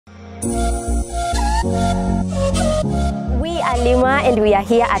We are Lima and we are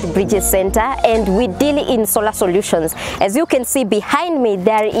here at Brydges Centre and we deal in solar solutions. As you can see behind me,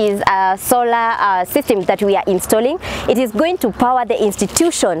 there is a solar system that we are installing. It is going to power the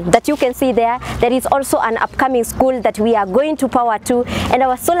institution that you can see there. There is also an upcoming school that we are going to power to, and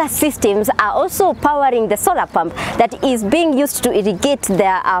our solar systems are also powering the solar pump that is being used to irrigate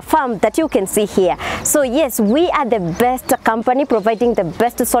the farm that you can see here. So yes, we are the best company providing the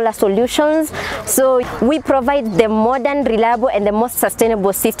best solar solutions. So we provide the modern, reliable and the most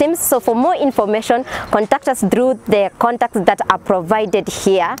sustainable systems. So for more information, contact us through the contacts that are provided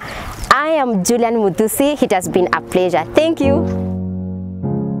here. I am Julian. It has been a pleasure. Thank you.